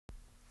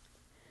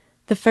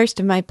The first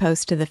of my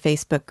posts to the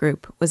Facebook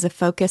group was a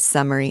focused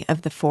summary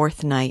of the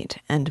fourth night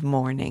and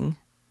morning.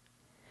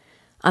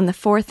 On the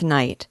fourth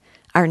night,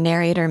 our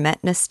narrator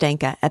met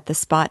Nastenka at the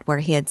spot where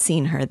he had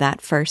seen her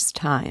that first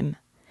time,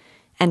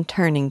 and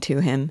turning to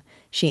him,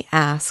 she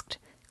asked,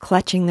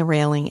 clutching the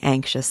railing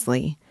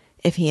anxiously,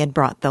 if he had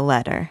brought the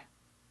letter.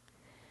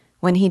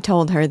 When he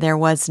told her there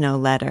was no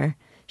letter,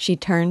 she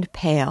turned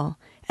pale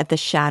at the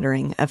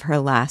shattering of her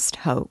last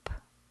hope.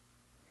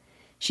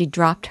 She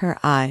dropped her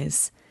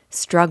eyes,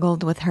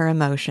 struggled with her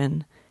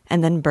emotion,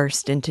 and then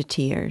burst into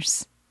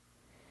tears.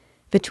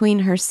 Between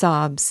her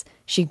sobs,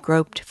 she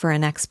groped for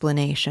an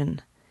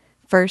explanation,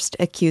 first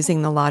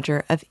accusing the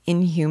lodger of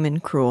inhuman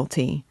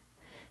cruelty,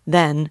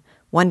 then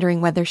wondering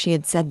whether she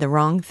had said the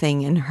wrong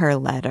thing in her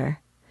letter,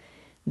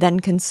 then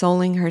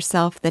consoling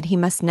herself that he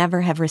must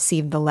never have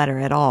received the letter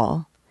at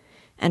all,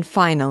 and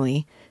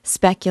finally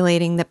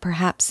speculating that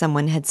perhaps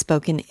someone had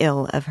spoken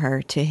ill of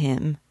her to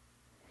him.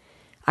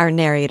 Our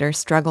narrator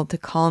struggled to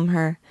calm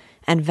her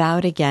and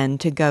vowed again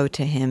to go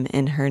to him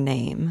in her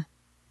name.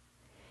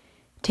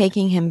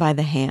 Taking him by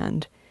the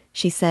hand,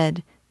 she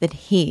said that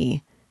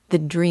he, the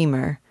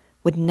dreamer,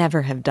 would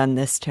never have done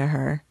this to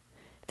her,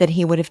 that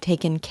he would have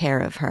taken care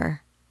of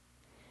her.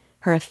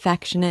 Her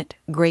affectionate,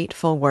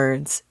 grateful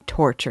words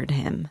tortured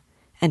him,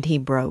 and he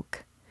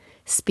broke,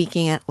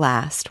 speaking at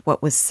last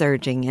what was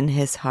surging in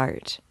his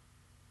heart.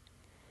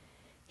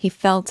 He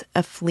felt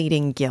a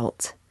fleeting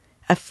guilt,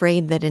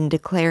 afraid that in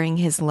declaring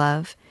his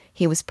love,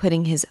 he was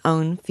putting his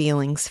own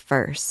feelings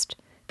first,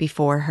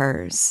 before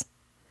hers.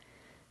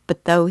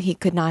 But though he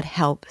could not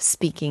help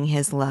speaking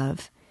his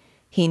love,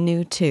 he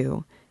knew,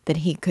 too, that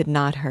he could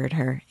not hurt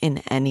her in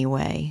any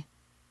way.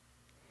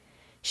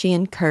 She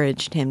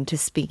encouraged him to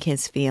speak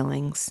his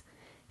feelings,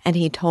 and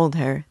he told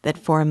her that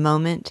for a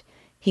moment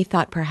he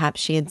thought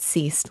perhaps she had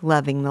ceased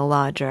loving the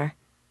lodger.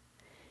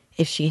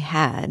 If she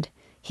had,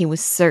 he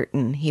was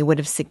certain he would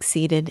have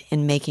succeeded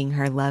in making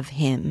her love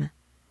him.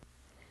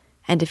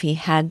 And if he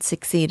had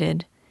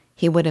succeeded,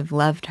 he would have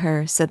loved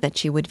her so that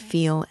she would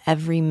feel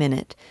every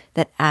minute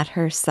that at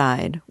her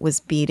side was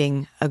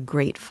beating a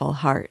grateful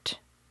heart.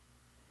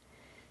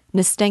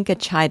 Nastenka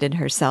chided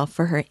herself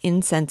for her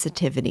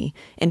insensitivity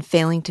in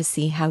failing to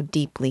see how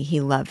deeply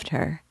he loved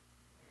her,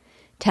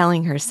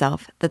 telling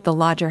herself that the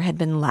lodger had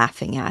been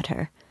laughing at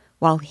her,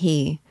 while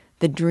he,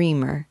 the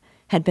dreamer,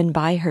 had been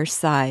by her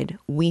side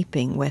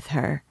weeping with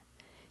her.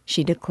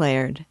 She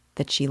declared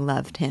that she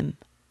loved him.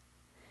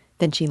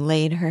 Then she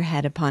laid her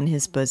head upon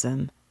his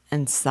bosom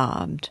and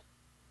sobbed.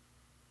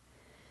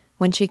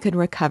 When she could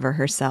recover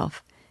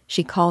herself,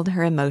 she called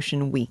her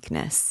emotion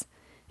weakness,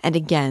 and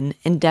again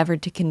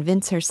endeavored to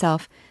convince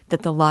herself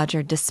that the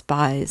lodger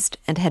despised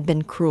and had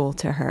been cruel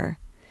to her,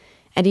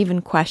 and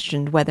even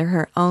questioned whether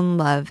her own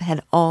love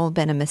had all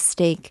been a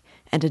mistake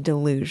and a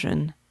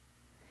delusion.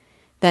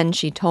 Then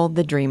she told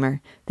the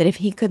dreamer that if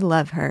he could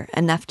love her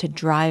enough to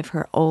drive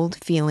her old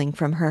feeling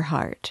from her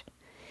heart,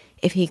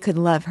 if he could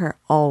love her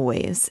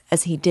always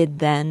as he did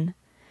then,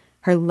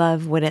 her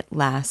love would at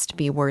last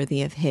be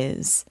worthy of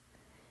his,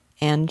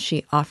 and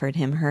she offered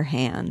him her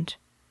hand.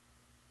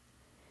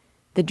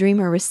 The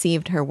dreamer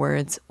received her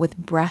words with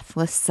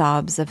breathless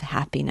sobs of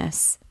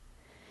happiness,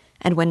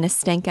 and when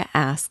Nastenka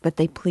asked that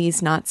they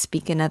please not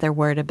speak another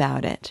word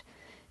about it,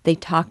 they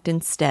talked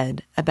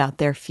instead about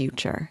their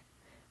future,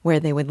 where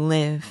they would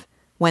live,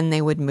 when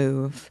they would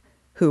move,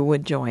 who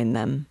would join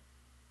them.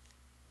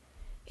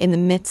 In the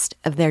midst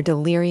of their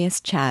delirious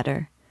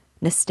chatter,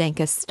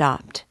 Nastenka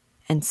stopped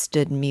and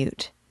stood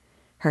mute,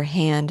 her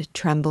hand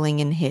trembling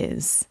in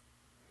his.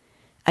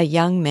 A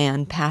young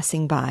man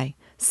passing by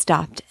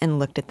stopped and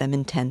looked at them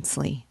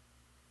intensely.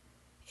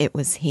 It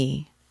was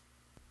he.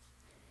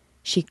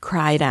 She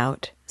cried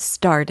out,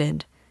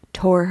 started,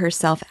 tore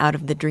herself out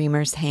of the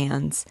dreamer's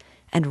hands,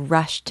 and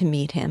rushed to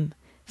meet him,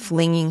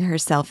 flinging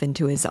herself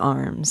into his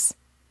arms.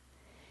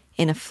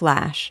 In a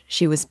flash,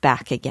 she was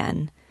back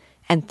again,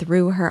 and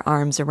threw her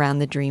arms around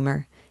the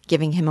dreamer,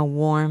 giving him a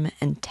warm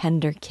and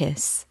tender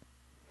kiss.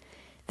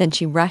 Then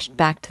she rushed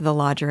back to the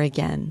lodger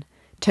again,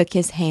 took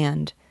his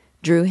hand,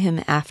 drew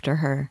him after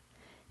her,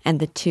 and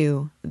the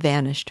two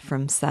vanished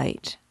from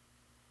sight.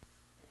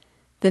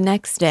 The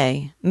next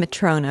day,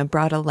 Matrona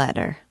brought a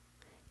letter.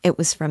 It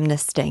was from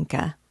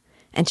Nastenka,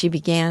 and she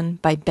began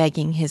by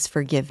begging his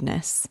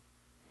forgiveness.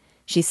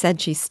 She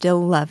said she still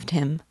loved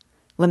him,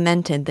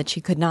 lamented that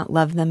she could not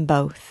love them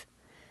both,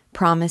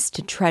 promised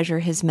to treasure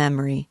his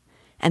memory,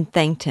 and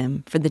thanked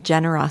him for the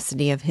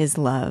generosity of his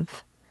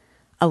love,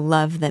 a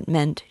love that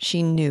meant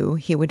she knew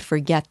he would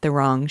forget the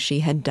wrong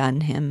she had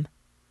done him.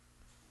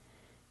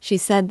 She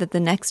said that the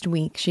next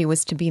week she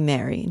was to be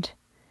married,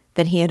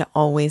 that he had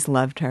always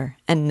loved her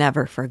and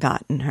never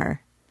forgotten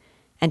her,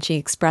 and she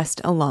expressed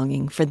a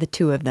longing for the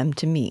two of them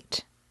to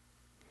meet.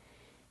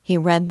 He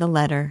read the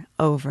letter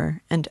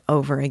over and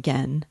over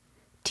again,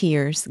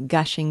 tears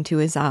gushing to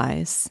his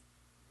eyes.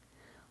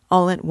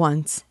 All at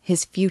once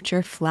his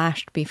future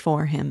flashed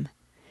before him,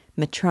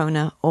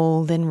 Matrona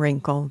old and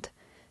wrinkled,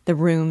 the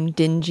room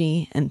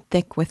dingy and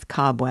thick with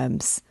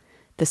cobwebs,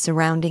 the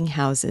surrounding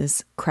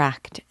houses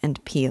cracked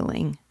and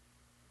peeling.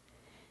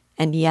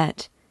 and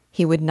yet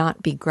he would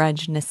not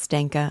begrudge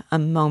Nastenka a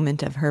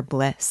moment of her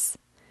bliss,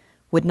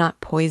 would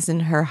not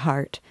poison her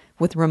heart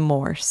with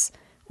remorse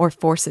or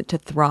force it to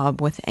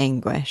throb with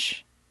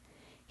anguish.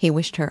 He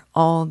wished her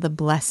all the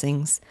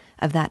blessings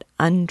of that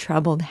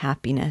untroubled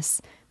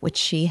happiness which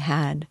she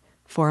had,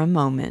 for a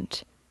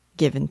moment,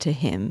 given to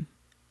him.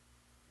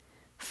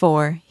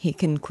 For, he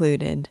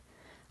concluded,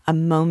 a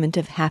moment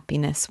of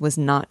happiness was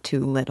not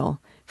too little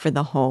for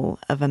the whole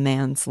of a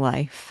man's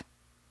life.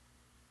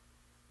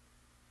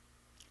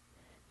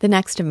 The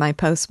next of my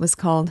posts was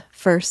called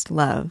First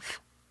Love.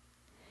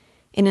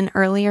 In an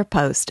earlier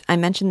post, I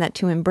mentioned that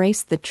to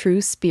embrace the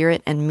true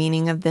spirit and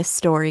meaning of this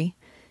story,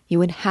 you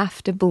would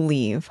have to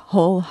believe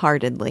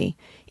wholeheartedly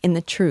in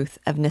the truth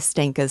of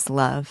Nastenka's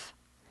love,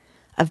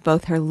 of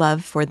both her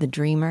love for the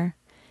dreamer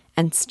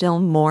and, still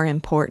more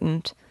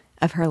important,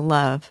 of her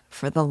love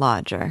for the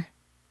lodger.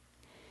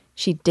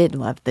 She did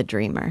love the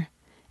dreamer,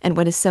 and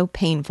what is so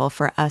painful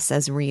for us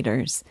as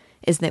readers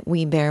is that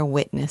we bear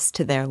witness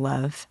to their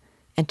love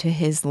and to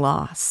his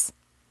loss.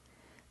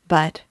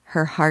 But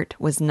her heart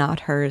was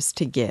not hers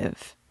to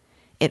give.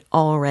 It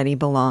already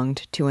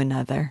belonged to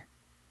another.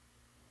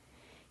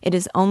 It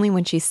is only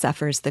when she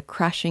suffers the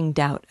crushing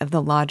doubt of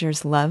the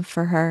lodger's love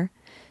for her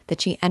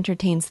that she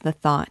entertains the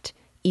thought,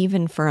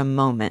 even for a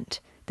moment,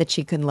 that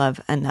she could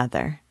love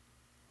another.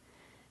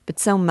 But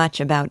so much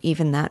about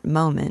even that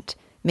moment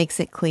makes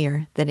it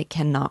clear that it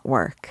cannot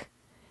work,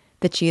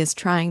 that she is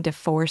trying to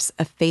force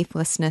a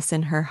faithlessness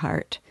in her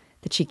heart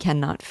that she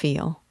cannot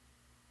feel.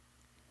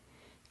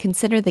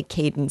 Consider the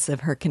cadence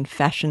of her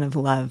confession of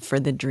love for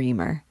the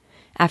dreamer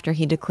after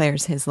he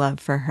declares his love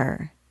for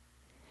her.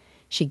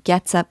 She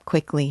gets up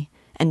quickly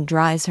and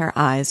dries her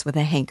eyes with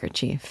a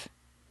handkerchief.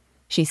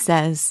 She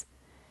says,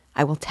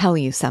 "I will tell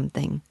you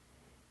something.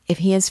 If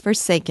he has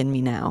forsaken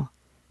me now,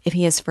 if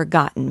he has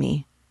forgotten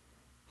me,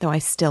 though I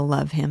still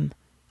love him,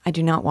 I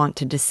do not want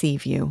to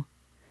deceive you.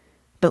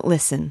 But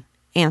listen,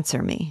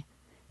 answer me.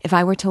 If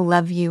I were to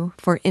love you,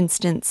 for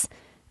instance,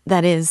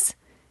 that is,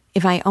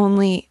 if I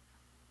only..."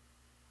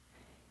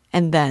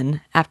 And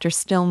then, after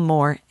still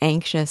more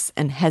anxious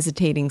and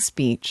hesitating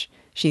speech,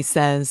 she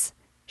says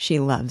she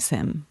loves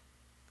him.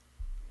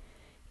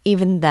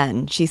 Even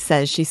then, she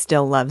says she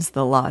still loves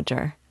the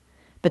lodger,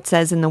 but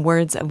says in the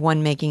words of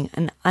one making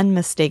an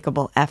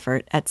unmistakable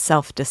effort at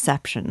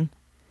self-deception,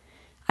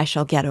 "I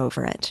shall get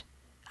over it.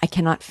 I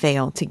cannot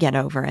fail to get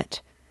over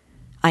it.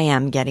 I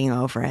am getting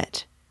over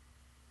it."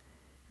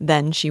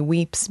 Then she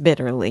weeps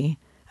bitterly,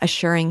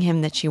 assuring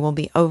him that she will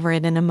be over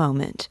it in a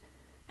moment,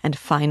 and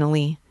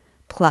finally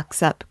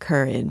plucks up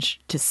courage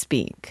to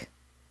speak.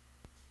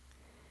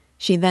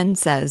 She then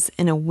says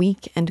in a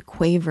weak and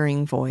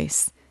quavering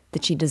voice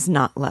that she does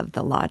not love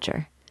the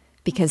lodger,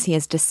 because he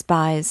has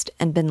despised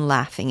and been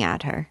laughing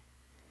at her.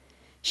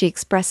 She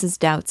expresses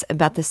doubts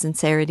about the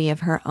sincerity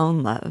of her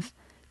own love,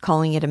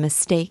 calling it a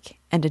mistake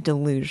and a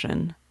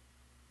delusion.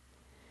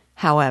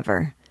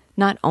 However,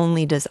 not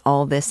only does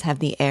all this have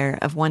the air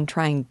of one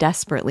trying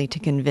desperately to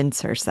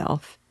convince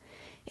herself,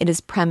 it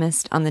is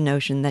premised on the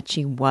notion that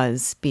she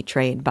was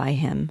betrayed by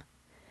him,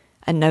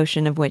 a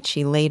notion of which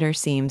she later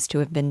seems to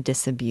have been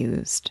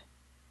disabused.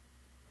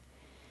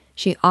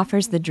 She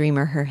offers the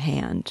dreamer her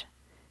hand,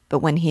 but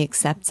when he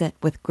accepts it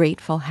with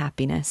grateful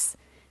happiness,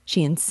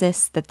 she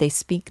insists that they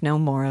speak no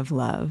more of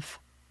love.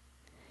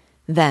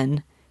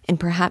 Then, in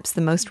perhaps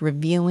the most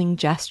revealing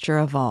gesture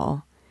of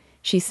all,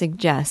 she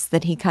suggests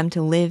that he come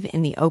to live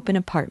in the open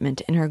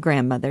apartment in her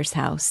grandmother's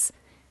house,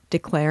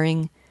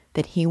 declaring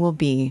that he will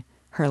be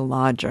her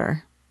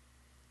lodger.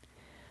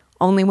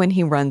 Only when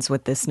he runs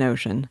with this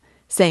notion,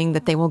 saying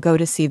that they will go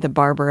to see the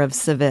Barber of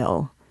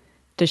Seville,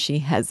 does she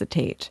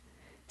hesitate,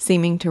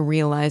 seeming to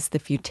realize the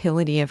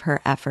futility of her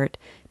effort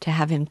to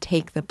have him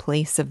take the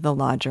place of the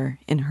lodger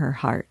in her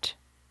heart.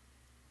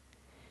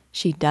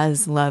 She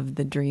does love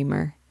the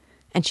dreamer,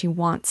 and she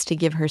wants to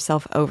give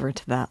herself over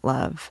to that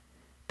love,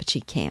 but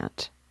she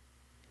can't.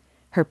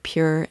 Her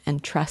pure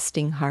and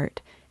trusting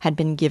heart had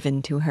been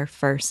given to her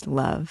first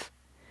love,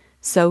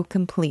 so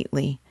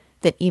completely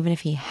that even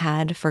if he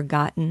had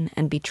forgotten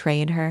and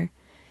betrayed her,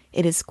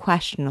 it is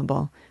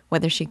questionable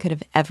whether she could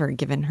have ever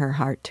given her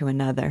heart to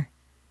another.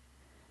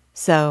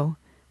 So,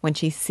 when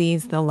she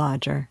sees the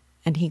lodger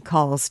and he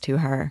calls to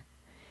her,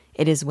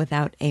 it is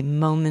without a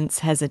moment's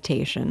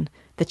hesitation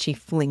that she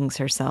flings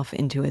herself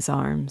into his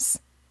arms.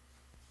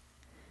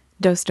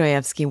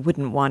 Dostoevsky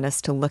wouldn't want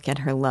us to look at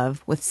her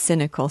love with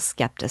cynical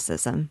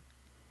skepticism.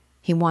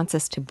 He wants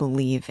us to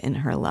believe in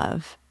her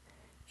love,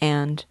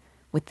 and,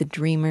 with the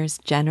dreamer's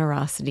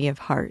generosity of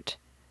heart,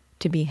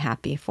 to be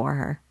happy for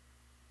her.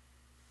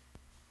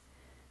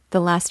 The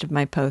last of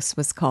my posts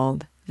was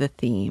called The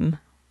Theme.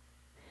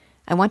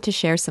 I want to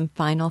share some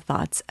final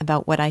thoughts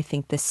about what I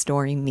think this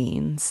story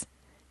means,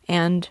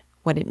 and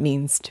what it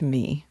means to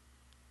me.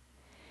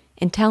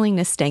 In telling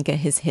Nastenka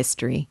his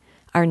history,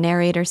 our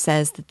narrator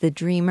says that the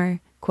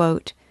dreamer,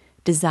 quote,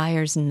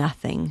 desires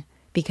nothing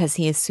because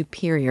he is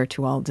superior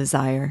to all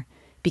desire,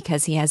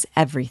 because he has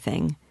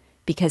everything,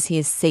 because he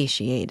is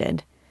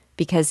satiated,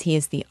 because he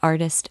is the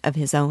artist of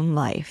his own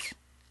life,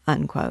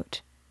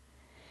 unquote.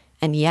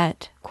 And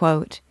yet,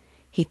 quote,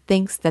 he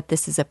thinks that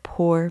this is a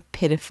poor,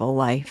 pitiful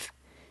life,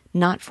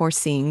 not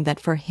foreseeing that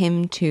for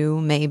him too,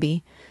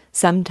 maybe,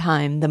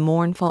 sometime the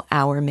mournful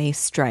hour may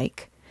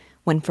strike,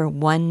 when for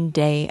one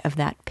day of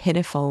that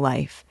pitiful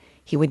life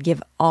he would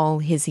give all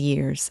his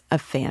years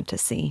of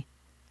fantasy,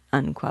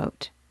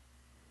 unquote.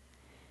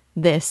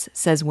 This,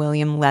 says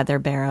William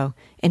Leatherbarrow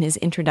in his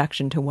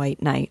introduction to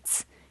White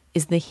Nights,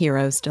 is the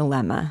hero's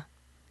dilemma.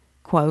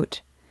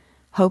 Quote,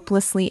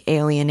 hopelessly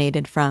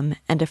alienated from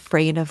and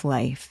afraid of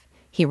life,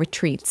 he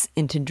retreats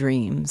into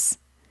dreams.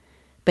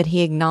 But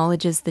he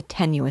acknowledges the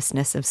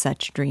tenuousness of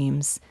such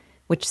dreams,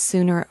 which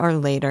sooner or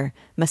later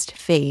must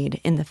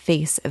fade in the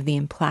face of the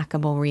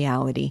implacable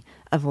reality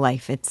of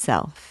life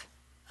itself,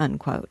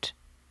 unquote.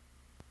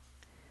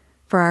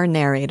 For our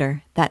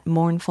narrator, that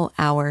mournful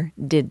hour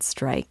did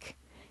strike,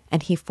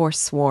 and he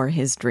forswore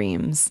his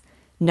dreams,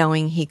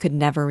 knowing he could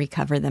never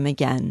recover them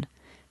again,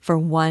 for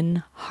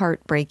one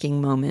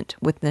heartbreaking moment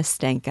with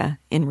Nastenka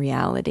in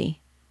reality.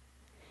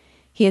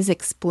 He is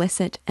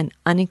explicit and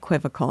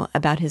unequivocal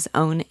about his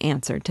own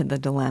answer to the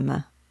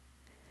dilemma.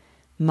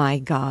 My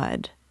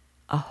God,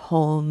 a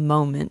whole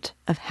moment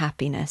of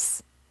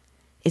happiness.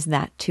 Is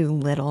that too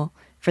little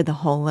for the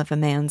whole of a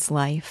man's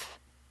life?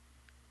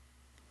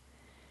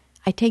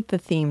 I take the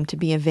theme to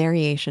be a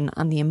variation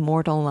on the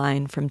immortal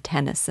line from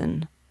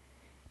Tennyson.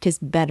 'Tis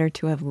better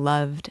to have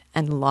loved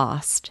and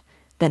lost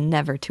than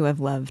never to have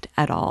loved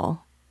at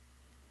all.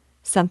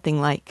 Something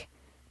like,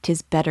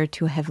 'tis better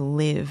to have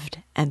lived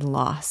and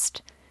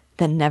lost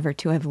than never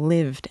to have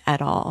lived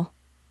at all.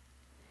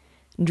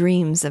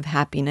 Dreams of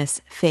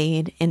happiness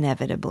fade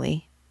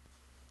inevitably.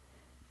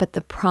 But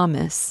the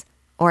promise,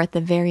 or at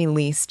the very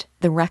least,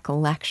 the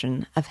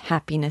recollection of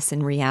happiness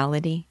in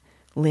reality,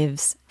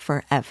 lives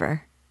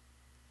forever.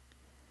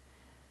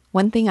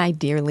 One thing I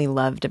dearly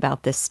loved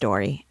about this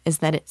story is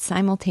that it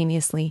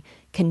simultaneously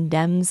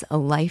condemns a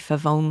life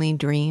of only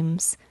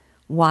dreams,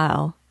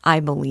 while, I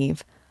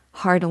believe,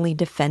 heartily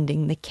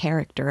defending the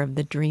character of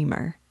the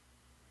dreamer.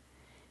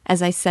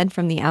 As I said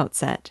from the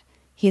outset,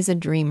 he is a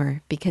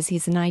dreamer because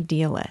he's an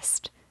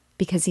idealist,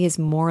 because he is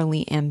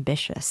morally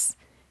ambitious,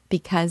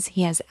 because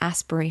he has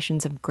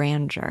aspirations of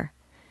grandeur,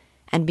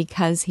 and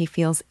because he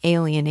feels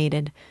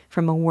alienated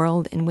from a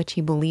world in which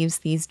he believes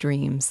these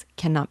dreams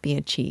cannot be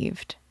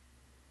achieved.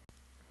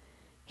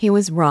 He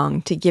was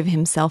wrong to give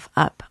himself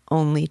up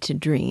only to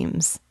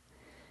dreams,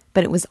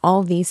 but it was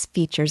all these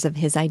features of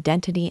his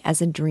identity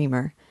as a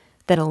dreamer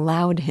that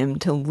allowed him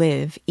to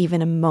live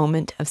even a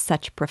moment of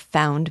such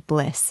profound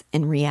bliss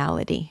in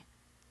reality.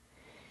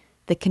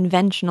 The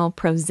conventional,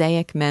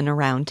 prosaic men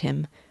around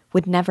him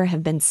would never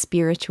have been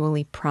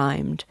spiritually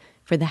primed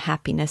for the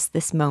happiness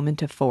this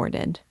moment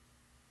afforded.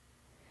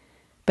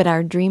 But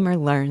our dreamer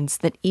learns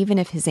that even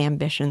if his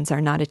ambitions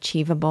are not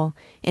achievable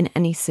in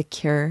any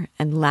secure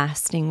and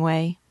lasting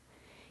way,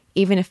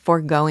 even if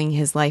foregoing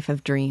his life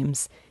of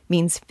dreams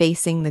means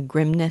facing the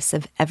grimness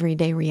of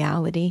everyday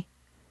reality,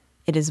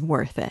 it is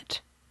worth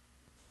it.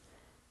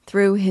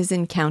 Through his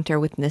encounter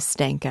with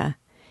Nastenka,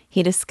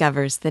 he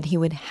discovers that he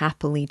would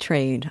happily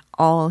trade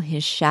all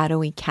his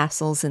shadowy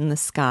castles in the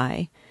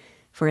sky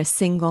for a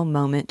single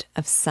moment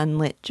of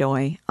sunlit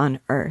joy on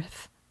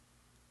earth.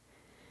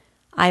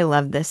 I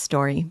love this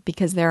story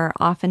because there are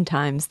often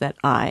times that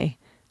I,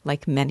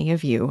 like many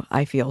of you,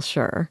 I feel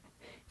sure,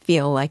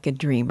 feel like a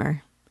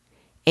dreamer,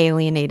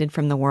 alienated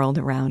from the world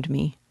around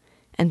me,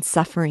 and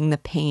suffering the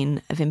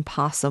pain of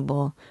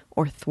impossible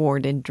or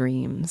thwarted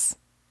dreams.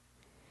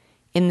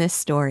 In this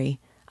story,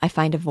 I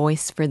find a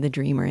voice for the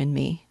dreamer in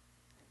me,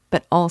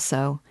 but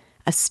also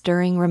a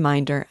stirring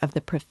reminder of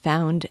the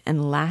profound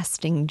and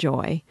lasting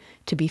joy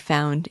to be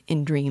found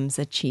in dreams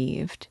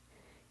achieved,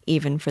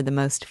 even for the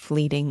most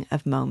fleeting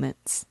of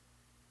moments.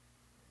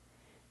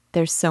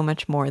 There's so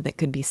much more that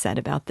could be said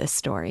about this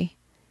story,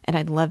 and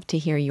I'd love to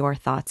hear your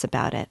thoughts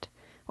about it,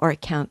 or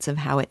accounts of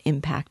how it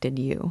impacted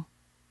you.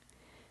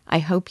 I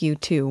hope you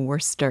too were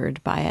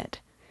stirred by it,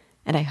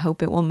 and I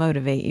hope it will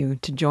motivate you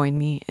to join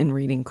me in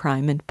reading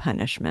Crime and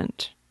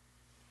Punishment.